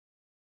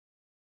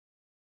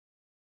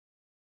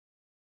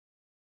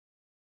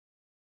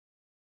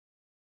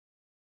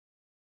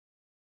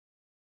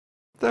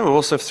There are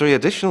also three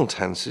additional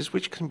tenses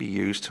which can be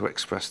used to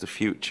express the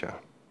future.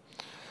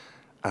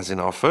 As in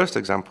our first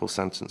example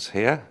sentence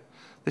here,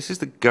 this is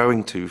the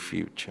going to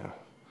future.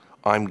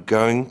 I'm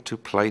going to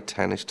play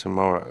tennis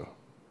tomorrow.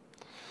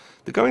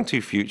 The going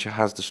to future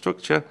has the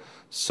structure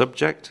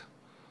subject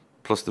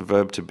plus the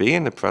verb to be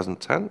in the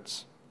present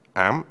tense,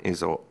 am,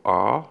 is or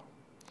are,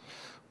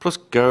 plus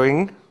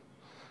going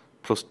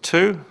plus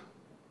to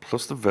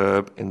plus the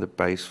verb in the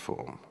base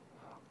form.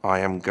 I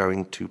am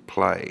going to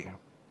play.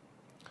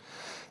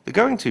 The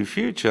going to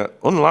future,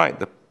 unlike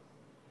the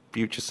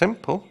future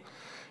simple,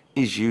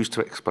 is used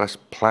to express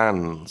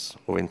plans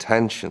or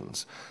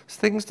intentions,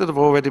 things that have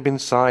already been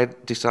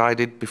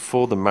decided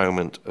before the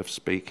moment of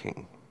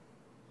speaking.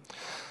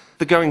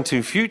 The going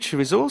to future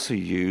is also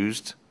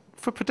used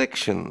for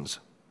predictions.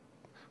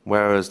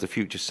 Whereas the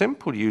future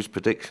simple used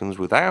predictions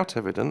without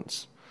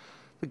evidence,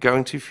 the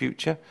going to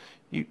future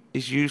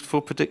is used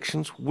for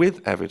predictions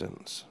with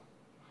evidence.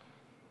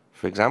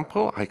 For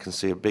example, I can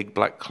see a big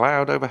black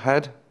cloud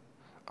overhead.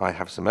 I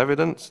have some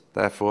evidence,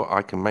 therefore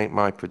I can make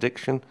my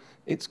prediction,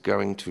 it's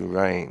going to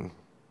rain.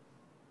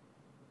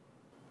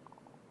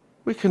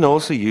 We can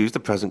also use the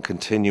present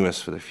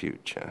continuous for the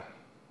future.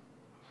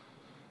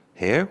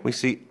 Here we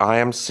see, I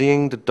am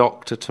seeing the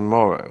doctor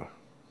tomorrow.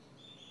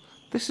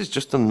 This is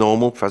just a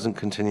normal present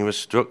continuous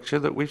structure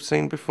that we've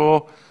seen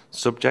before.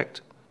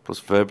 Subject plus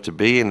verb to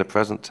be in the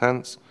present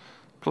tense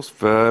plus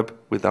verb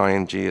with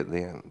ing at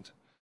the end.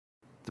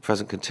 The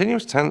present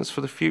continuous tense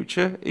for the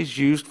future is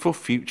used for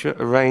future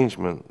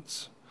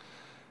arrangements.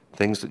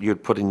 Things that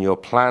you'd put in your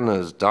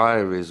planners,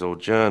 diaries or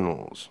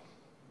journals.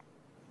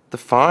 The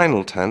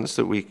final tense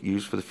that we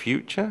use for the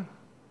future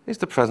is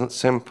the present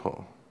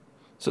simple.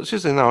 Such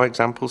as in our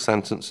example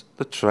sentence,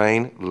 the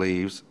train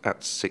leaves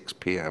at 6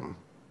 p.m.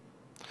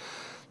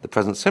 The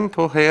present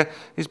simple here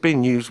is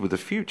being used with a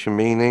future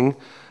meaning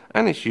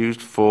and it's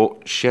used for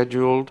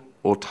scheduled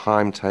or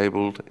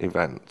timetabled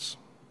events.